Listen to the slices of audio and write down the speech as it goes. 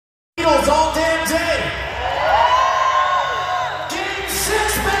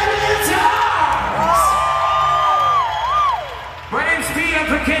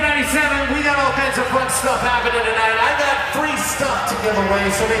stuff happening tonight. I got free stuff to give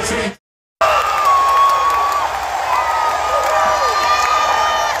away, so make sure you...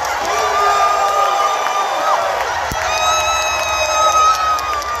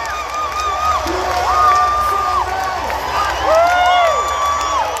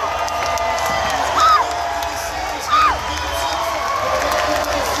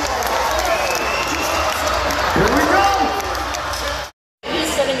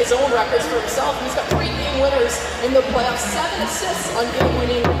 His own records for himself. He's got 3 game winners in the playoffs, 7 assists on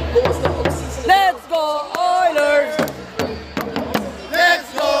game-winning goals in the postseason. Let's go Oilers! Let's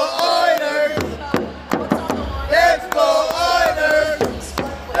go Oilers! Let's go Oilers!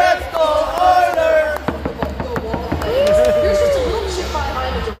 Let's go Oilers! Here's just a little chip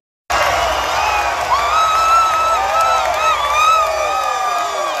behind the...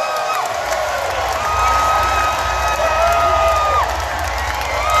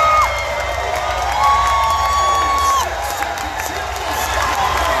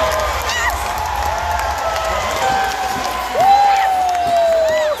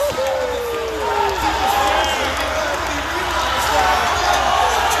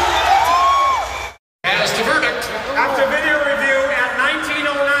 After video review, at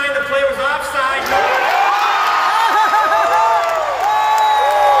 19:09, the play was offside.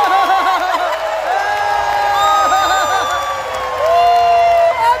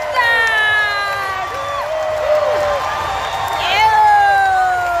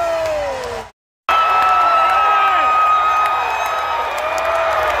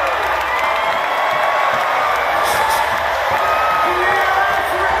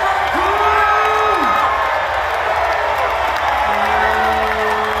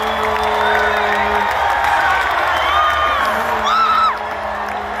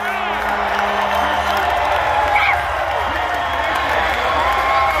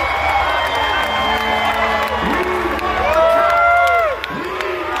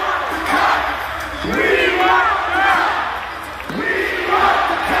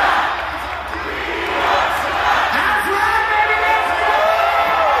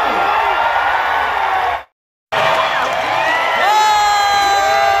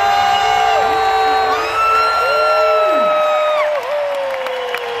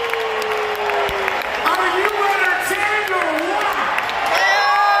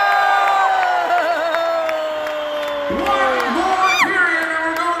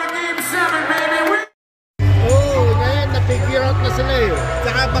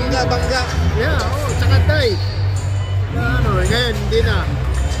 Tsaka bangga. Yeah, tsaka tay. Ano, ngayon, hindi na.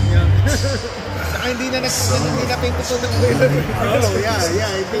 Yeah. Tsaka hindi na pintutunan ko yun. Oh,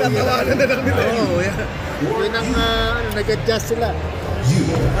 yeah. Natawanan na lang nila. Oh, yeah. Yun ang nag-adjust sila. Yung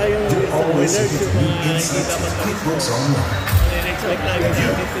sa Oilers, yung hindi dapat expect na yung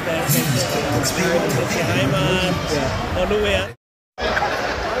unit to that. Si Hyman, Oluwe.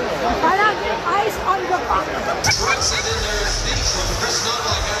 Parang eyes on the clock.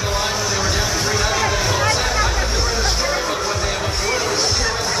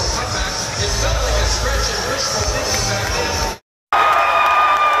 It felt like a stretch and wishful thinking.